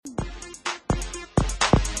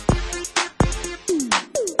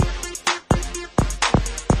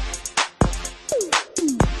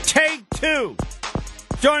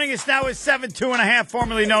Joining us now is 7'2½",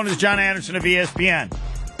 formerly known as John Anderson of ESPN.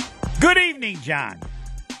 Good evening, John.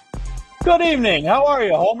 Good evening. How are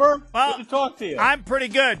you, Homer? Well, good to talk to you. I'm pretty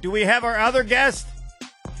good. Do we have our other guest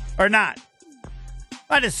or not?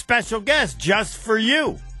 I had a special guest just for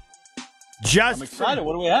you. I'm excited.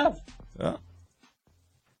 What do we have?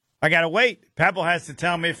 I got to wait. Pebble has to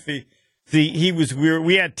tell me if we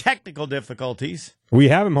had technical difficulties. We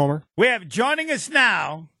have him, Homer. We have joining us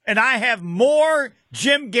now, and I have more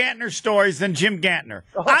Jim Gantner stories than Jim Gantner.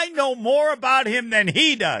 Oh. I know more about him than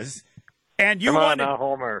he does. And you Come on wanted... now,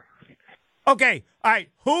 Homer. Okay, all right.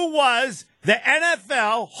 Who was the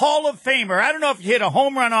NFL Hall of Famer? I don't know if you hit a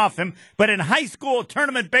home run off him, but in high school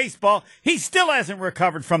tournament baseball, he still hasn't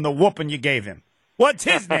recovered from the whooping you gave him. What's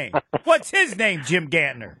his name? What's his name, Jim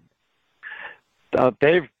Gantner?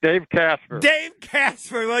 Dave Casper. Dave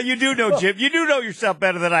Casper. Well, you do know Jim. You do know yourself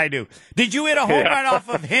better than I do. Did you hit a home run off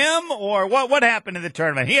of him, or what happened in the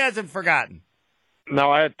tournament? He hasn't forgotten.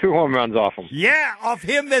 No, I had 2 home runs off him. Yeah, off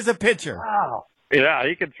him as a pitcher. Wow. Yeah,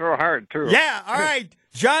 he can throw hard, too. Yeah, all right.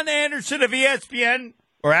 John Anderson of ESPN,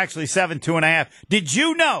 or actually 7'2½". Did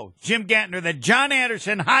you know, Jim Gantner, that John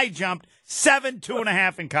Anderson high jumped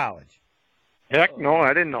 7'2½" in college? Heck no,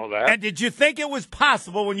 I didn't know that. And did you think it was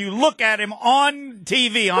possible when you look at him on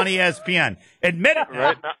TV on ESPN? Admit it.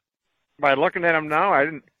 Right now, by looking at him now, I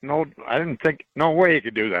didn't think, no way he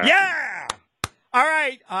could do that. Yeah. All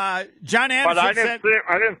right. John Anderson But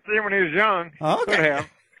I didn't see him when he was young. Okay. Could have.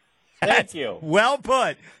 Thank you. Well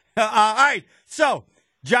put. All right. So,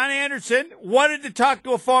 John Anderson wanted to talk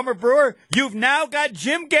to a former Brewer. You've now got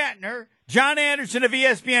Jim Gantner, John Anderson of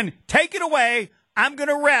ESPN. Take it away. I'm going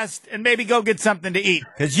to rest and maybe go get something to eat.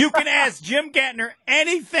 Because you can ask Jim Gantner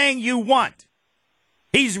anything you want.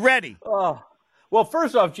 He's ready. Well,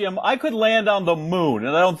 first off, Jim, I could land on the moon,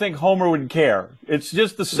 and I don't think Homer would care. It's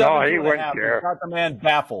just the 7 he wouldn't care. Got the man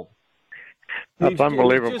baffled. That's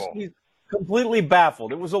unbelievable. He's completely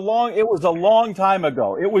baffled. It was a long time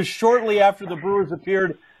ago. It was shortly after the Brewers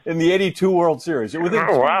appeared in the '82 World Series. It was within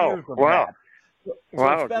 2 years of that. So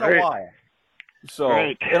it's been a while. So,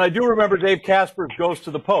 great. And I do remember Dave Casper's Goes to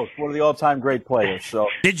the Post, one of the all-time great players. So,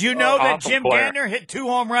 did you know that awesome Jim player. Gantner hit 2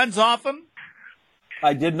 home runs off him?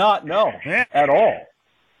 I did not know at all.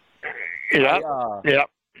 Yeah.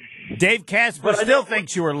 Dave Casper still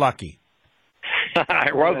thinks you were lucky.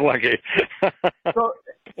 I was lucky. So,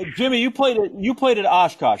 Jimmy, you played at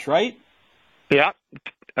Oshkosh, right? Yep.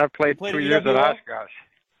 I played played 2 at years at UWL? Oshkosh.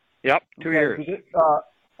 Yep, 2 years.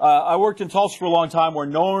 I worked in Tulsa for a long time where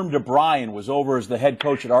Norm DeBryan was over as the head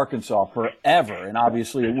coach at Arkansas forever, and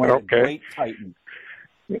obviously it went a great Titan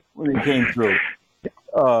when he came through.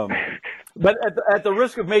 But at the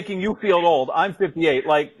risk of making you feel old, I'm 58.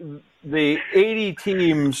 Like the 80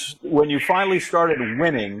 teams, when you finally started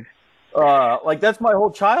winning, like that's my whole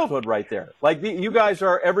childhood right there. Like you guys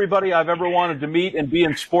are everybody I've ever wanted to meet and be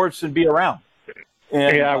in sports and be around.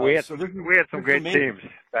 And, yeah, we had this some great teams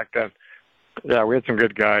back then. Yeah, we had some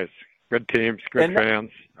good guys, good teams, good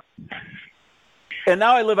fans. And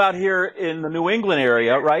now I live out here in the New England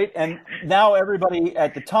area, right? And now everybody,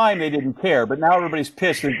 at the time, they didn't care, but now everybody's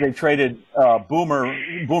pissed that they traded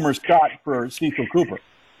Boomer Scott for Cecil Cooper.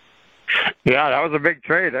 Yeah, that was a big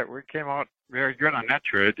trade. We came out very good on that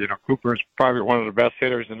trade. You know, Cooper's probably one of the best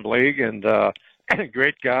hitters in the league, and a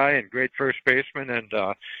great guy and great first baseman. And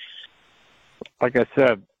like I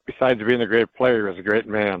said, besides being a great player, he was a great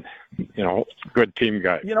man. You know, good team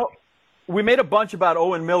guy. You know, we made a bunch about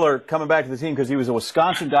Owen Miller coming back to the team because he was a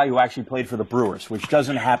Wisconsin guy who actually played for the Brewers, which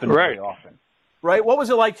doesn't happen very often. Right? What was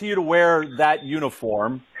it like to you to wear that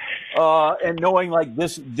uniform and knowing, like,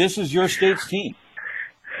 this is your state's team?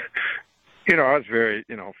 You know, I was very,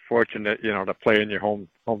 fortunate, to play in your home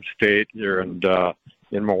state. You're in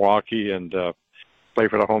Milwaukee and play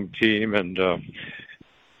for the home team. And,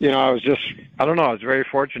 I was very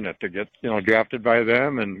fortunate to get, drafted by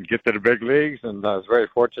them and get to the big leagues. And I was very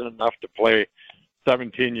fortunate enough to play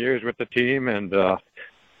 17 years with the team. And, that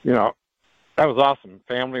was awesome.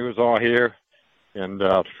 Family was all here. And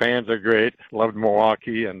fans are great. Loved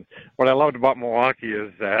Milwaukee. And what I loved about Milwaukee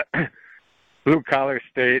is that blue-collar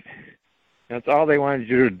state, that's all they wanted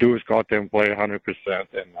you to do is go out there and play 100%.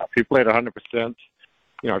 And if you played 100%,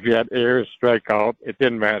 if you had errors, strike out, it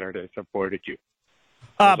didn't matter. They supported you.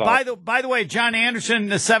 By the way, John Anderson,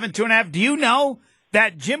 the 7'2½", do you know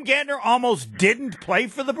that Jim Gantner almost didn't play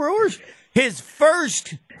for the Brewers? His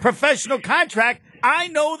first professional contract, I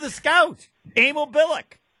know the scout, Emil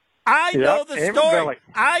Billick. I know the story.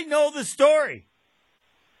 I know the story.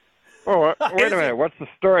 Oh, wait a minute. What's the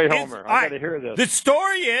story, Homer? I got to hear this. The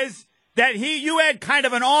story is that you had kind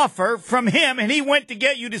of an offer from him, and he went to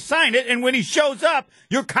get you to sign it. And when he shows up,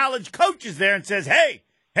 your college coach is there and says, "Hey,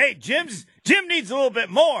 Jim needs a little bit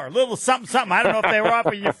more, a little something, something." I don't know if they were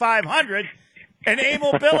offering you $500. And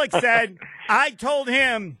Emil Billick said, "I told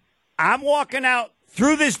him I'm walking out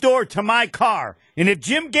through this door to my car, and if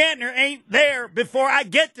Jim Gantner ain't there before I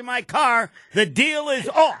get to my car, the deal is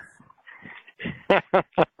off."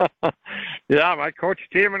 Yeah, my coach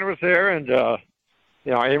Tiemann was there, and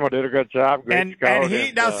Emil did a good job. Great scout. And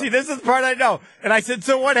he see, this is the part I know. And I said,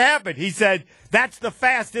 "So what happened?" He said, "That's the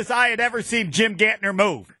fastest I had ever seen Jim Gantner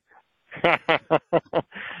move."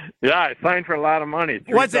 Yeah, I signed for a lot of money.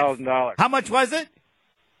 $3,000. How much was it?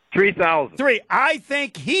 $3,000. I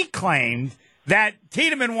think he claimed that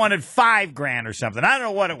Tiedemann wanted $5,000 or something. I don't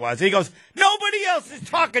know what it was. He goes, "Nobody else is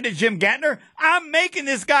talking to Jim Gantner. I'm making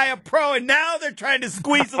this guy a pro, and now they're trying to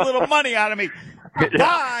squeeze a little money out of me."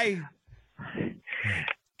 Bye.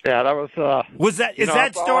 Yeah, that was. Is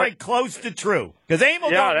that story close to true? Because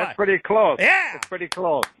Emil, that's pretty close. Yeah, it's pretty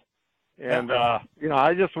close. And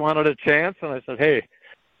I just wanted a chance, and I said, "Hey,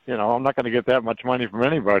 I'm not going to get that much money from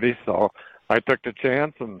anybody," so I took the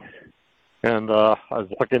chance, and I was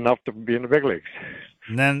lucky enough to be in the big leagues.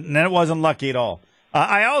 And then it wasn't lucky at all.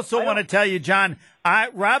 I also want to tell you, John,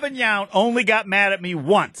 Robin Yount only got mad at me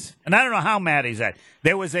once, and I don't know how mad he's at.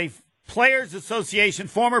 There was a Players Association,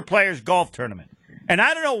 former players golf tournament, and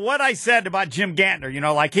I don't know what I said about Jim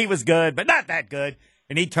Gantner, like he was good, but not that good.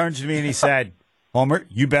 And he turns to me and he said, "Homer,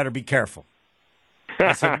 you better be careful."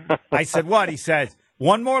 I said, "What?" He says,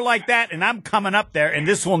 "One more like that, and I'm coming up there, and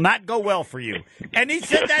this will not go well for you." And he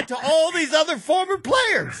said that to all these other former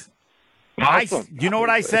players. Awesome. You know what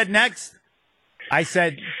I said next? I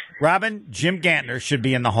said, "Robin, Jim Gantner should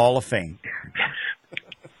be in the Hall of Fame."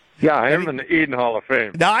 Yeah, him in the Eden Hall of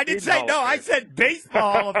Fame. No, I didn't say no. I said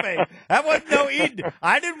Baseball Hall of Fame. That wasn't no Eden.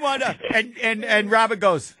 I didn't want to. And Robin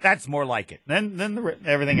goes, "That's more like it." Then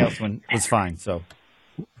everything else was fine. So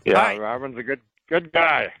yeah, right. Robin's a good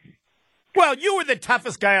guy. Well, you were the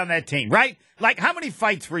toughest guy on that team, right? Like, how many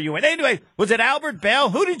fights were you in? Anyway, was it Albert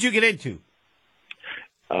Bell? Who did you get into?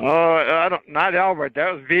 Not Albert.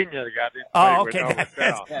 That was Vigna that got into. Oh,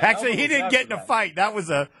 okay. Actually, he didn't get in a fight. That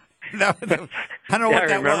was a. I don't know what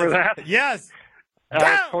that remember was. That? Yes. I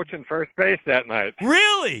was coaching first base that night.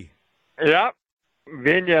 Really? Yep.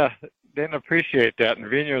 Vigna didn't appreciate that, and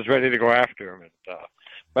Vigna was ready to go after him.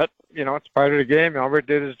 But it's part of the game. Albert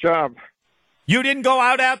did his job. You didn't go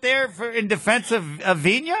out there in defense of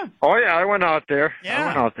Vigna? Oh yeah, I went out there. Yeah. I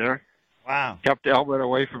went out there. Wow. Kept Albert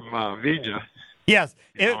away from Vigna. Yes,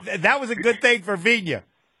 that was a good thing for Vigna.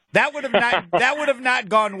 That would have not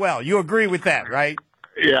gone well. You agree with that, right?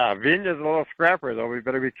 Yeah, Vigna's a little scrapper, though. We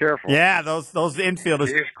better be careful. Yeah, those infielders.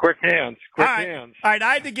 He's quick hands. All right,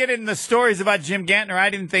 I had to get into the stories about Jim Gantner. I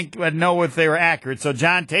didn't think I'd know if they were accurate. So,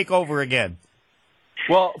 John, take over again.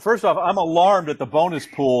 Well, first off, I'm alarmed that the bonus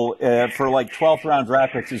pool for like 12th round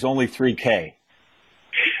draft picks is only $3,000.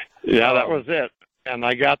 Yeah, that was it. And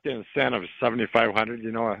I got the incentive of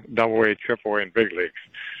 $7,500. A double A, triple A in big leagues.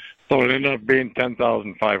 So it ended up being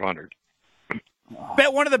 $10,500.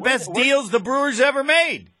 Bet one of the best deals the Brewers ever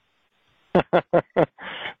made. I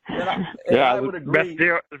would agree.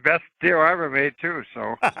 Best deal I ever made, too.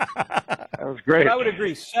 So that was great. I would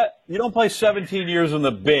agree. You don't play 17 years in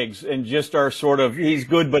the bigs and just are sort of, he's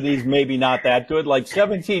good, but he's maybe not that good. Like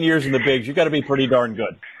 17 years in the bigs, you got to be pretty darn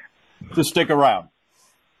good to stick around.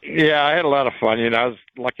 Yeah, I had a lot of fun. I was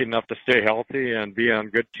lucky enough to stay healthy and be on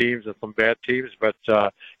good teams and some bad teams, but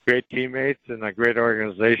great teammates and a great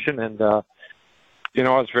organization. And,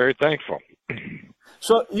 I was very thankful.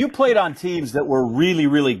 So you played on teams that were really,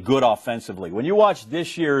 really good offensively. When you watch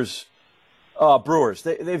this year's Brewers,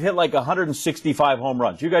 they've hit like 165 home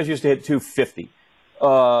runs. You guys used to hit 250.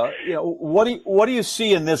 What do you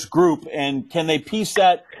see in this group, and can they piece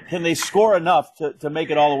that? Can they score enough to make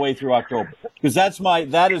it all the way through October? Because that's what I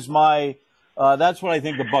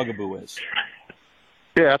think the bugaboo is.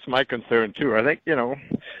 Yeah, that's my concern too. I think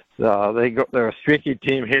they're a streaky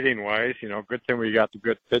team hitting wise. Good thing we got the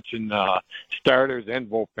good pitching starters and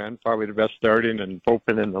bullpen, probably the best starting and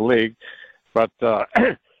bullpen in the league. But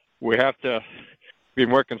we have to be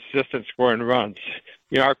more consistent scoring runs.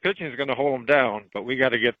 Our pitching is going to hold them down, but we got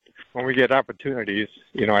to when we get opportunities.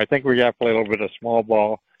 I think we got to play a little bit of small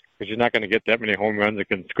ball because you're not going to get that many home runs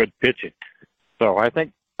against good pitching. So I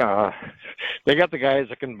think they got the guys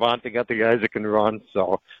that can bunt, they got the guys that can run.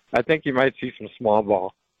 So I think you might see some small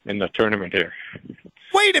ball in the tournament here.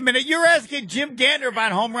 Wait a minute, you're asking Jim Ganter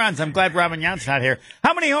about home runs. I'm glad Robin Yount's not here.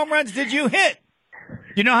 How many home runs did you hit?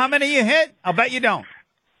 You know how many you hit? I'll bet you don't.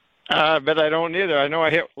 I bet I don't either. I know I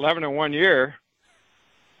hit 11 in 1 year.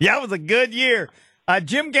 Yeah, it was a good year.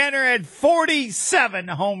 Jim Ganter had 47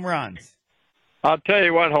 home runs. I'll tell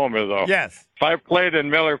you what, Homer, though. Yes. If I played in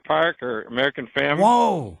Miller Park or American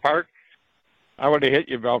Family Park, I would have hit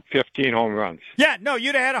you about 15 home runs. Yeah, no,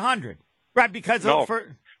 you'd have had 100. Right, because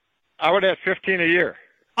I would have 15 a year.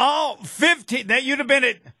 Oh, 15. That you'd have been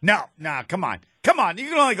at. No, come on. Come on. You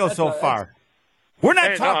can only go so far. We're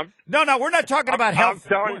not talking. No, we're not talking about health.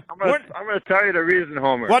 I'm going to tell you the reason,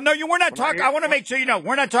 Homer. Well, no, we're not talking. I want to make sure you know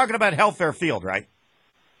we're not talking about health or field, right?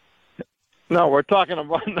 No, we're talking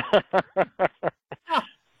about.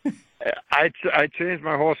 I changed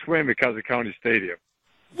my whole swing because of County Stadium.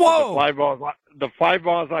 Whoa! The fly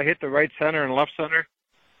balls I hit the right center and left center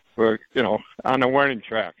were, on the warning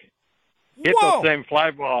track. Hit the same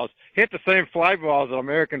fly balls. Hit the same fly balls at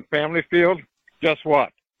American Family Field. Guess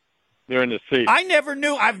what? They're in the seat. I never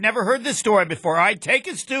knew. I've never heard this story before. All right, take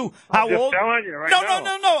us to how old. Telling you right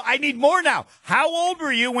now. No. I need more now. How old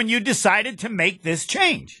were you when you decided to make this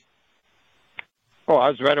change? Oh, I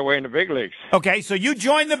was right away in the big leagues. Okay, so you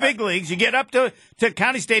join the big leagues. You get up to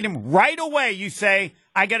County Stadium. Right away, you say,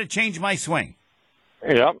 I got to change my swing.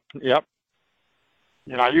 Yep.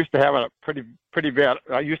 I used to have a pretty bad.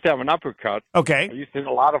 I used to have an uppercut. Okay. I used to hit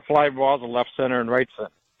a lot of fly balls in left center and right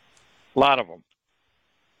center. A lot of them.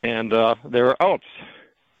 And they were outs.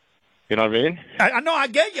 You know what I mean? I know, I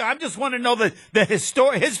get you. I just want to know the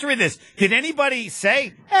history of this. Did anybody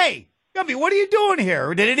say, hey, Gumby, what are you doing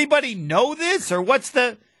here? Did anybody know this, or what's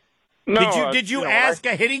the? No. Did you ask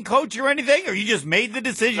a hitting coach or anything, or you just made the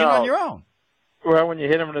decision on your own? Well, when you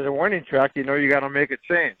hit them to the warning track, you got to make a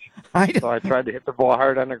change. So I tried to hit the ball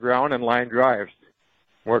hard on the ground and line drives,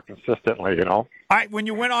 more consistently. All right. When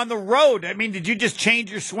you went on the road, I mean, did you just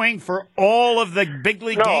change your swing for all of the big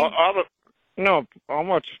league games?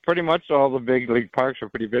 Pretty much all the big league parks were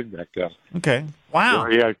pretty big back then. Okay. Wow.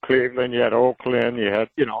 You had Cleveland, you had Oakland, you had.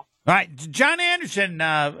 All right, John Anderson,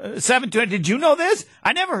 720. Did you know this?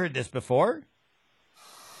 I never heard this before.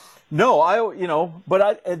 No,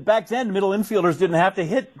 but back then, middle infielders didn't have to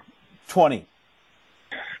hit 20.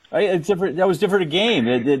 Right? It's different. That was different a game.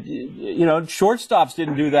 Shortstops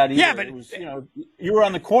didn't do that either. Yeah, but it was, you were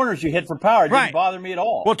on the corners, you hit for power. It didn't bother me at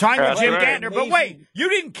all. Well, talking with Jim Gantner, but wait, you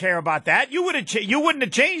didn't care about that. You wouldn't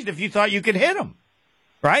have changed if you thought you could hit him,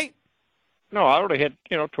 right? No, I would have hit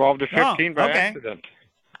 12 to 15 by accident.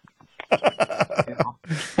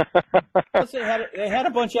 Plus they had a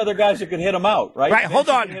bunch of other guys that could hit them out, right? Right. Hold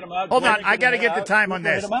on. I got to get the time on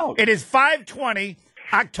this. It is 5:20,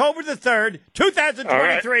 October the 3rd,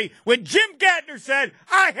 2023, when Jim Gantner said,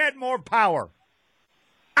 "I had more power.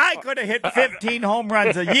 I could have hit 15 home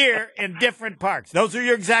runs a year in different parks." Those are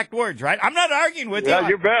your exact words, right? I'm not arguing with you. Yeah,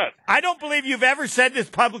 you bet. I don't believe you've ever said this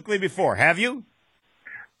publicly before. Have you?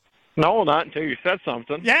 No, not until you said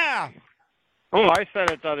something. Yeah. Oh, I said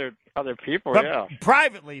it to other people, but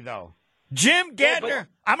privately, though. Jim Gantner,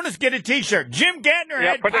 I'm going to get a T-shirt. Jim Gantner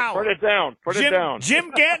had power. Put it down. Put it down.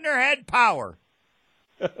 Jim Gantner had power.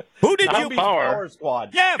 Who did you power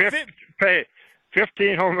squad? Yeah.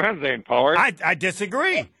 15 home runs ain't power. I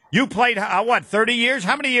disagree. You played, 30 years?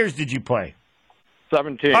 How many years did you play?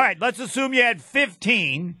 17. All right, let's assume you had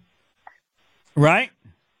 15, right?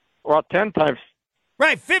 Well, 10 times.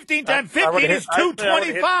 Right, 15 times 15 is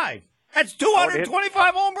 225. That's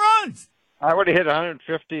 225 home runs. I would have hit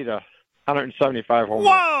 150 to 175 home runs.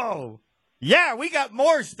 Whoa! Yeah, we got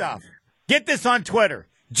more stuff. Get this on Twitter.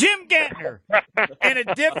 Jim Gantner in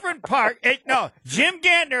a different park. Jim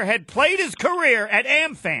Gantner had played his career at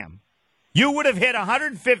AmFam. You would have hit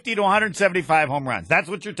 150 to 175 home runs. That's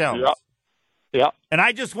what you're telling us. Yeah. And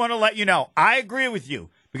I just want to let you know, I agree with you.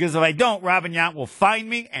 Because if I don't, Robin Yount will find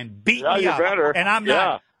me and beat me up. Better. And I'm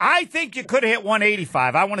not. I think you could have hit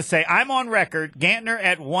 185. I want to say I'm on record, Gantner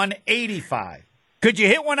at 185. Could you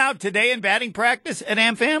hit one out today in batting practice at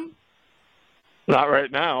AmFam? Not right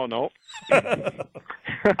now, no. All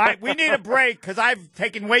right, we need a break because I've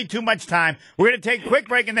taken way too much time. We're going to take a quick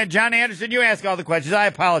break, and then John Anderson, you ask all the questions. I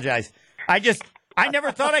apologize. I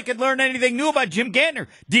never thought I could learn anything new about Jim Gantner.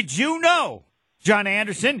 Did you know, John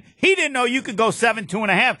Anderson, he didn't know you could go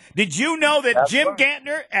 7.5. Did you know that Jim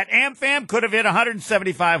Gantner at AmFam could have hit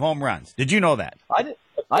 175 home runs? Did you know that? I didn't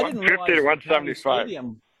 150 to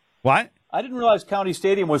 175. What? I didn't realize County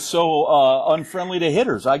Stadium was so unfriendly to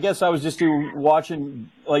hitters. I guess I was just watching,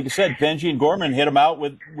 like you said, Benji and Gorman hit them out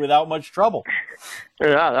without much trouble.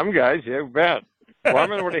 Yeah, them guys, you bet.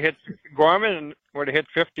 Gorman would have hit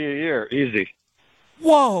 50 a year, easy.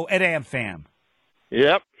 Whoa, at AmFam.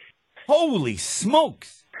 Yep. Holy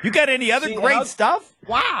smokes. You got any other great stuff?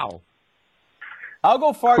 Wow. I'll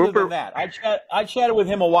go farther than that. I chatted with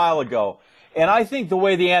him a while ago, and I think the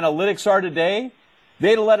way the analytics are today,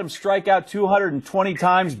 they'd have let him strike out 220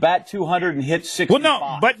 times, bat 200, and hit 65.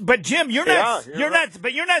 Well, no, but Jim, you're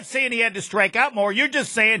not saying he had to strike out more. You're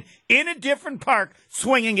just saying in a different park,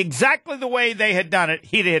 swinging exactly the way they had done it,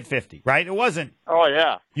 he'd have hit 50, right? It wasn't. Oh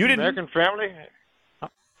yeah, you didn't. American Family,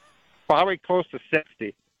 probably close to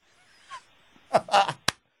 60.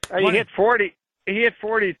 He hit 40. He hit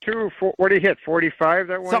 42. What did he hit? 45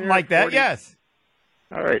 that one Something year? like that. 40?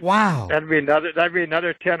 All right. Wow. That'd be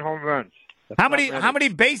another 10 home runs. How many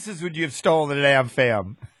bases would you have stolen today on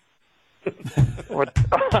FAM? What?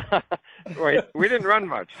 Wait, we didn't run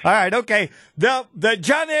much. All right, okay. The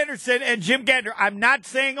John Anderson and Jim Ganter, I'm not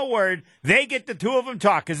saying a word. They get the two of them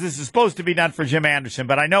talk because this is supposed to be done for Jim Anderson,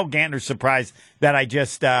 but I know Ganter's surprised that I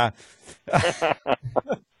just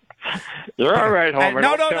You're all right, Homer.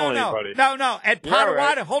 No. At Potawatomi,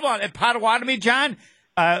 right. Hold on. At Potawatomi, John,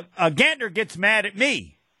 Gantner gets mad at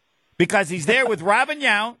me because he's there with Robin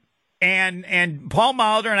Yount and Paul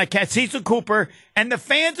Molitor and Cecil Cooper, and the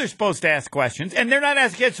fans are supposed to ask questions, and they're not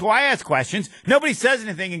asking it, so I ask questions. Nobody says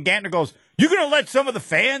anything, and Gantner goes, "You're going to let some of the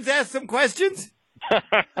fans ask some questions?" No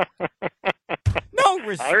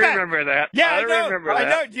respect. I remember that. Yeah, I know. remember that. I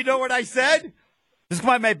know. Do you know what I said? This is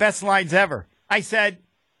one of my best lines ever. I said,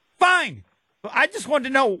 "Fine. I just wanted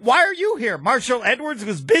to know, why are you here? Marshall Edwards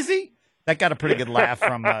was busy?" That got a pretty good laugh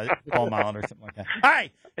from Paul Mullen or something like that. All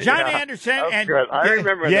right, John Anderson and good. I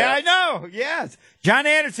remember that. Yeah, I know. Yes, John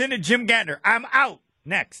Anderson and Jim Gantner. I'm out.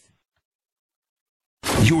 Next.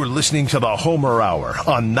 You're listening to the Homer Hour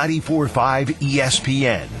on 94.5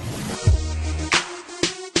 ESPN.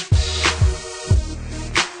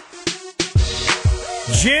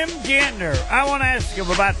 Jim Gantner, I want to ask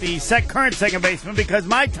him about the current second baseman because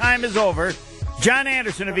my time is over. John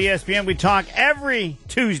Anderson of ESPN, we talk every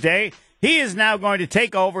Tuesday. He is now going to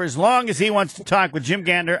take over as long as he wants to talk with Jim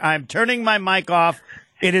Gantner. I'm turning my mic off.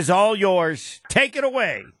 It is all yours. Take it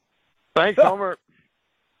away. Thanks, Homer.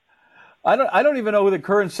 I don't even know who the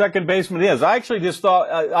current second baseman is. I actually just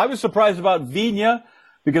thought I was surprised about Vigna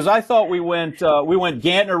because I thought we went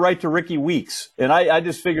Gantner right to Ricky Weeks, and I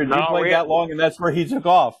just figured he played that long and that's where he took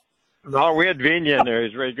off. No, we had Vigna in there.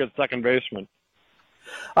 He's a very good second baseman.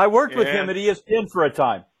 I worked with him at ESPN for a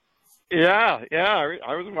time. Yeah,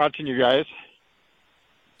 I was watching you guys.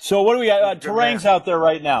 So what do we got? Terang's out there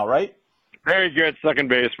right now, right? Very good second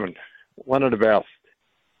baseman. One of the best.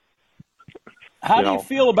 How do you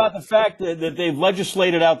feel about the fact that they've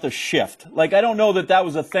legislated out the shift? Like, I don't know that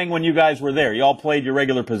was a thing when you guys were there. You all played your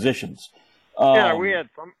regular positions. Yeah, we had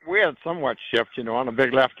somewhat shift. On a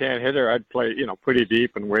big left-hand hitter, I'd play, pretty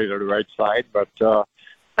deep and way to the right side. But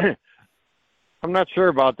I'm not sure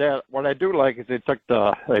about that. What I do like is they put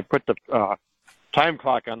the time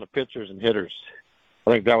clock on the pitchers and hitters. I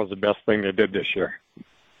think that was the best thing they did this year.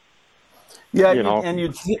 Yeah, and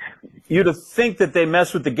you'd think that they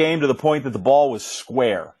messed with the game to the point that the ball was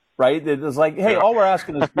square, right? It was like, hey, all we're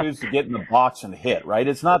asking is dudes to get in the box and hit, right?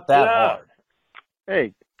 It's not that hard.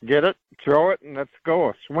 Hey, get it, throw it, and let's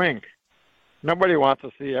go. Swing. Nobody wants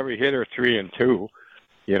to see every hitter 3 and 2,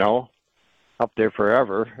 up there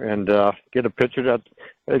forever, and get a pitcher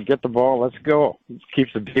that get the ball. Let's go.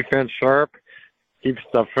 Keeps the defense sharp, keeps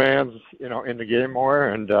the fans, in the game more,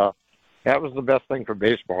 and that was the best thing for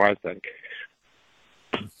baseball, I think.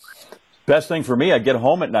 Best thing for me, I get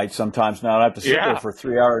home at night sometimes now. I have to sit there for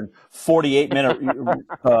 3-hour and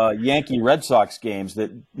 48-minute Yankee Red Sox games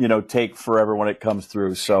that take forever when it comes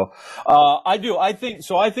through. So I do. I think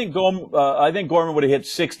Gorman would have hit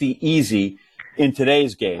 60 easy in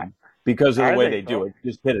today's game because of the way they do it.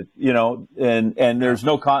 Just hit it, and there's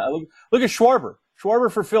no look at Schwarber.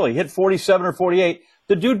 Schwarber for Philly hit 47 or 48.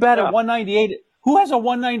 The dude batted 198. Who has a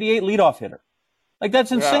 198 leadoff hitter? Like,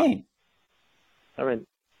 that's insane. I mean,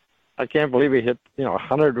 I can't believe he hit,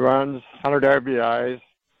 100 runs, 100 RBIs.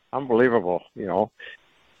 Unbelievable,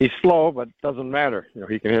 He's slow, but it doesn't matter.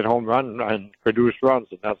 He can hit home run and produce runs,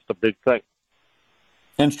 and that's the big thing.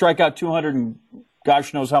 And strike out 200 and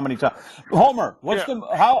gosh knows how many times. Homer, what's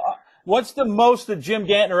the most that Jim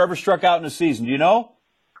Gantner ever struck out in a season? Do you know?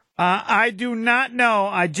 I do not know.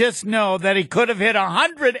 I just know that he could have hit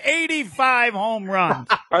 185 home runs.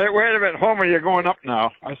 Wait a minute, Homer, you're going up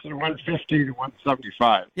now. I said 150 to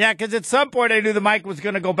 175. Yeah, because at some point I knew the mic was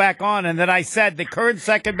going to go back on, and then I said the current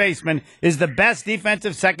second baseman is the best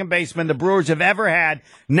defensive second baseman the Brewers have ever had,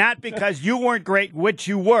 not because you weren't great, which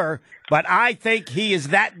you were, but I think he is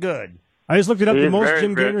that good. I just looked it up. The most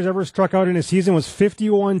Jim Gantner's ever struck out in a season was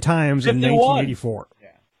 51 times in 1984.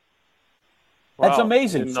 Wow. That's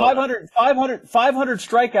amazing. 500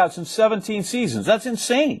 strikeouts in 17 seasons. That's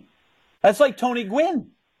insane. That's like Tony Gwynn.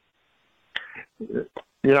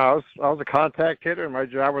 I was a contact hitter, and my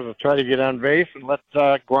job was to try to get on base and let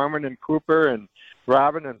Gorman and Cooper and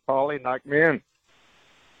Robin and Paulie knock me in.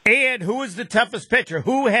 And who was the toughest pitcher?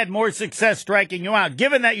 Who had more success striking you out?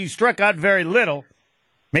 Given that you struck out very little,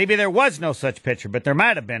 maybe there was no such pitcher, but there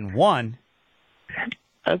might have been one.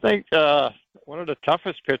 I think one of the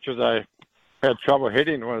toughest pitchers I had trouble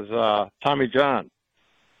hitting was Tommy John.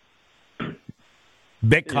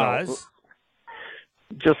 Because?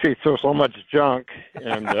 Just he threw so much junk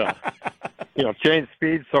and, changed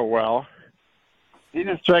speed so well. He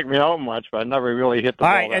didn't strike me out much, but I never really hit the ball.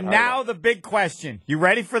 All right, and now the big question. You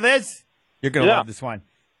ready for this? You're going to love this one.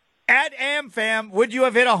 At AmFam, would you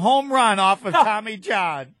have hit a home run off of Tommy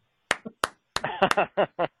John?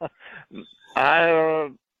 I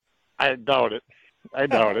doubt it.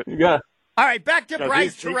 Yeah. All right, back to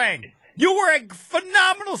Bryce Terang. You were a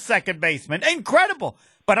phenomenal second baseman. Incredible.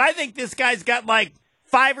 But I think this guy's got like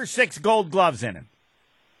 5 or 6 gold gloves in him.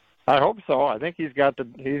 I hope so. I think he's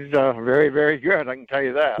very, very good. I can tell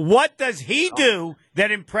you that. What does he do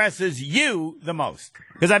that impresses you the most?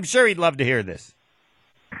 Because I'm sure he'd love to hear this.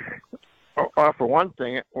 For one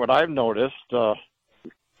thing, what I've noticed,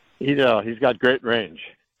 he's got great range.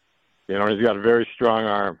 He's got a very strong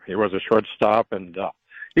arm. He was a shortstop, and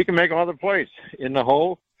he can make all the plays in the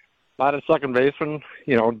hole. A lot of second basemen,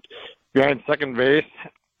 behind second base,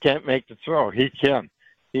 can't make the throw. He can.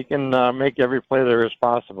 He can make every play there is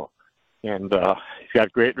possible. And he's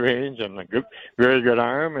got great range and a very good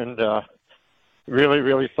arm and really,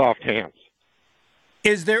 really soft hands.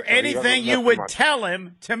 Is there anything you would tell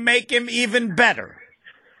him to make him even better?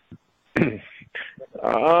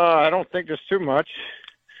 I don't think there's too much.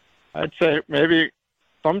 I'd say maybe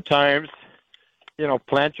sometimes,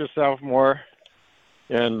 plant yourself more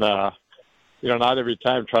and, not every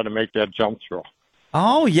time try to make that jump throw.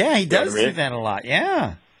 Oh, yeah, he does do that a lot,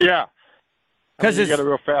 yeah. Yeah. Because you get a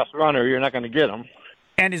real fast runner, you're not going to get him.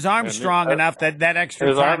 And his arm's strong enough that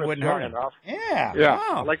extra time wouldn't hurt him. Enough. Yeah. Yeah.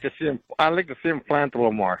 Wow. I'd like to see him plant a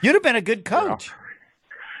little more. You'd have been a good coach.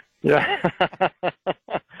 Yeah.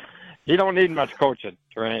 He don't need much coaching,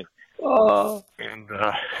 Terang. And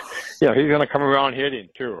he's going to come around hitting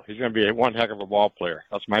too. He's going to be one heck of a ball player.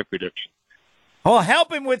 That's my prediction. Oh,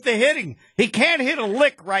 help him with the hitting. He can't hit a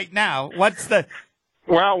lick right now.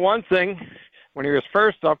 Well, one thing, when he was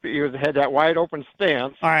first up, he had that wide open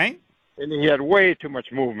stance. All right. And he had way too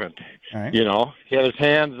much movement. All right. He had his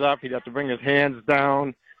hands up. He'd have to bring his hands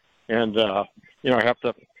down. And, he has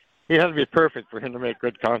to be perfect for him to make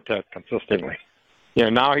good contact consistently.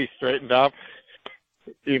 Now he's straightened up.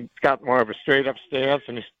 He's got more of a straight up stance,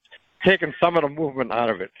 and he's taken some of the movement out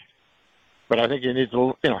of it. But I think he needs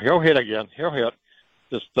he'll hit again. He'll hit.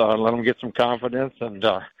 Just let him get some confidence, and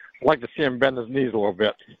I'd like to see him bend his knees a little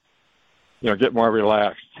bit. Get more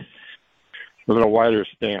relaxed. A little wider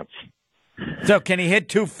stance. So can he hit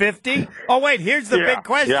 250? Oh, wait, here's the big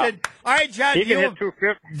question. Yeah. All right, John. He can hit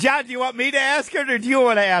 250. John, do you want me to ask it, or do you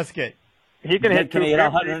want to ask it? He can hit 185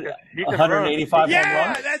 home runs?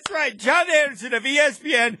 Yeah, that's right. John Anderson of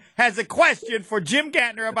ESPN has a question for Jim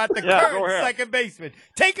Gantner about the current second baseman.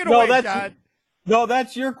 Take it away, John. No,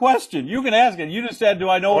 that's your question. You can ask it. You just said, do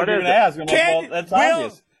I know what you're going to ask? That's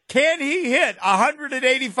obvious. Can he hit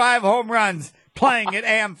 185 home runs playing at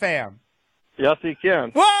AmFam? Yes, he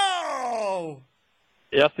can. Whoa!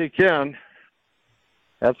 Yes, he can.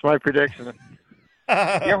 That's my prediction.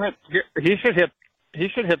 He should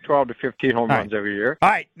hit 12 to 15 home runs every year. All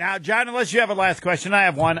right. Now, John, unless you have a last question, I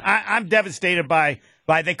have one. I'm devastated by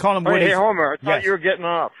they call him Woody. Hey, Homer, I thought you were getting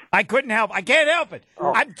off. I couldn't help. I can't help it.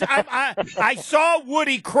 Oh. I saw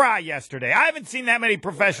Woody cry yesterday. I haven't seen that many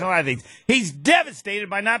professional athletes. He's devastated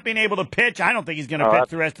by not being able to pitch. I don't think he's going to pitch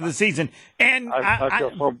the rest of the season. And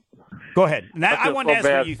go ahead. I want to ask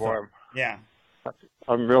what you thought. Yeah.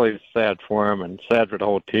 I'm really sad for him and sad for the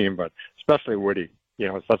whole team, but especially Woody.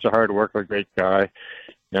 Such a hard worker, great guy.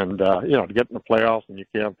 And, to get in the playoffs and you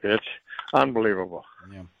can't pitch, unbelievable.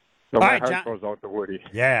 Yeah. So my heart goes out to Woody.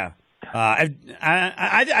 Yeah.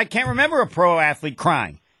 I can't remember a pro athlete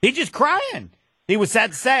crying. He's just crying. He was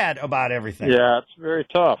sad about everything. Yeah, it's very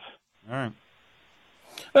tough. All right.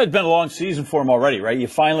 Well, it's been a long season for him already, right? You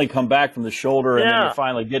finally come back from the shoulder, and then you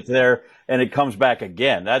finally get there, and it comes back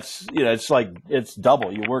again. That's, it's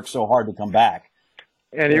double. You work so hard to come back.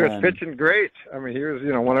 And he was pitching great. I mean, he was,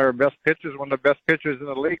 one of our best pitchers, one of the best pitchers in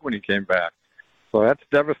the league when he came back. So that's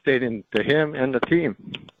devastating to him and the team.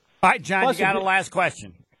 All right, John, you got a last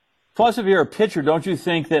question. Plus, if you're a pitcher, don't you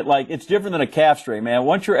think that, it's different than a calf strain, man?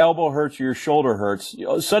 Once your elbow hurts or your shoulder hurts,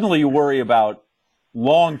 suddenly you worry about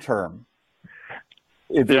long-term.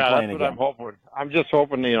 if they're Yeah, playing that's again. what I'm hoping. I'm just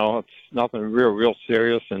hoping, it's nothing real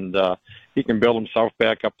serious, and he can build himself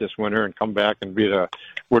back up this winter and come back and be the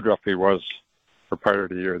Woodruff he was for part of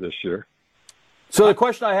the year this year. So the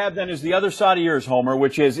question I have then is the other side of yours, Homer,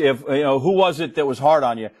 which is who was it that was hard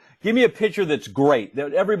on you? Give me a pitcher that's great,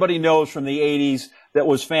 that everybody knows from the 80s, that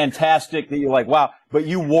was fantastic, that you're like, wow, but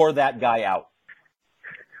you wore that guy out.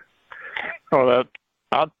 Oh,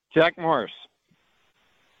 Jack Morris.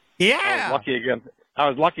 Yeah. I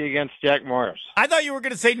was lucky against Jack Morris. I thought you were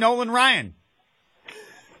going to say Nolan Ryan.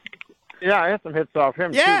 Yeah, I had some hits off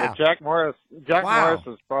him, too. But Jack Morris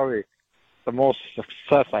is probably the most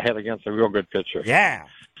success I had against a real good pitcher. Yeah.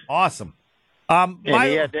 Awesome. And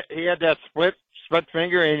he had that split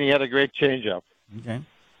finger, and he had a great changeup. Okay.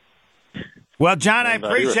 Well, John, I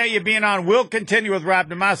appreciate you being on. We'll continue with Rob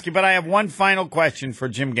Demoski, but I have one final question for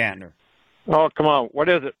Jim Gantner. Oh, come on. What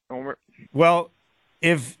is it, Homer? Well,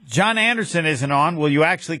 if John Anderson isn't on, will you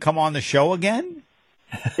actually come on the show again?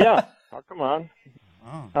 Yeah. Oh, come on.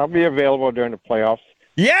 Oh. I'll be available during the playoffs.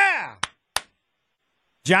 Yeah.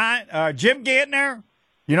 Jim Gantner.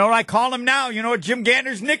 You know what I call him now? You know what Jim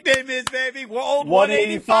Gantner's nickname is, baby? Old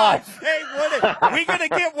 185. Hey, we going to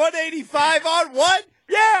get 185 on what?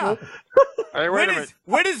 Yeah. Hey, wait a minute.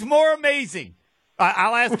 What is more amazing?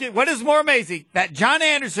 I'll ask you, what is more amazing? That John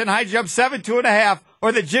Anderson high jump 7.5,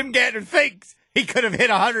 or that Jim Gantner thinks he could have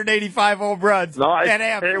hit 185 home runs? No, I said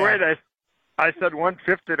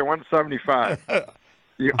 150 to 175.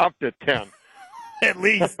 You upped it 10. At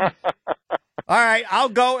least. All right, I'll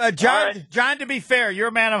go. John, right. John, to be fair, you're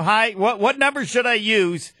a man of high. What number should I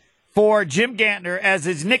use for Jim Gantner as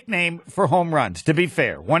his nickname for home runs? To be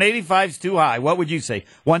fair, 185 is too high. What would you say?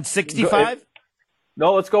 165?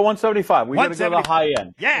 No, let's go 175. We got to go to the high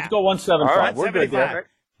end. Yeah. Let's go 175. Right, we're good there.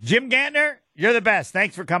 Jim Gantner, you're the best.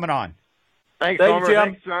 Thanks for coming on. Thanks, Thank Homer. you, Jim.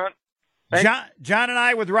 Thanks, John. Thanks. John and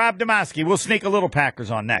I with Rob Demoski. We'll sneak a little Packers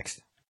on next.